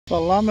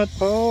Salamat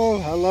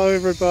po. Hello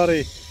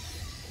everybody.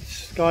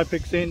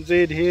 Skypix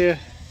NZ here.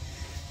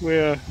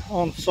 We're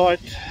on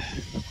site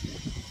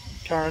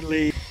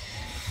currently,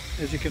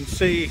 as you can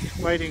see,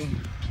 waiting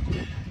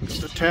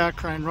for the tower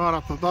crane right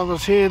up above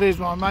us here. There's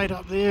my mate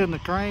up there in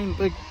the crane,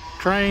 big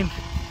crane,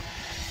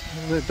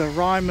 the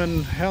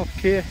Ryman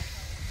Healthcare,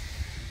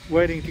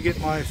 waiting to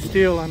get my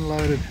steel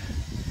unloaded.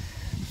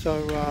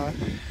 So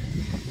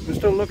we're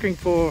still looking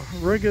for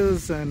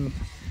riggers and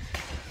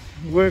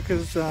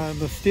workers in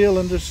the steel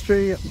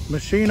industry,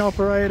 machine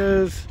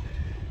operators,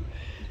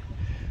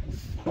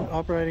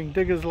 operating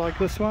diggers like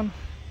this one.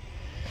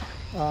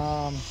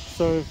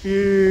 So if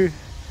you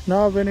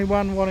know of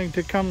anyone wanting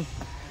to come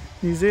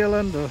New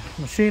Zealand, or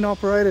machine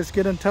operators,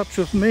 get in touch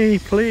with me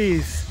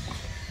please.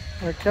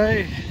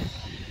 Okay,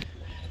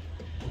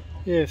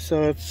 yeah,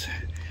 so it's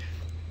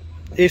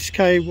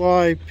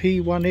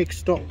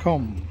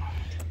skyp1x.com,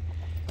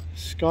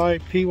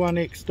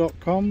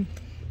 skyp1x.com.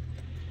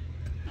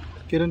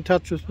 Get in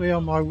touch with me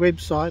on my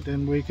website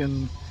and we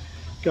can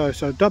go.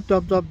 So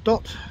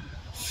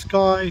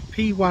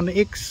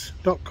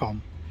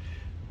www.skyp1x.com.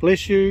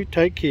 Bless you,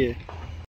 take care.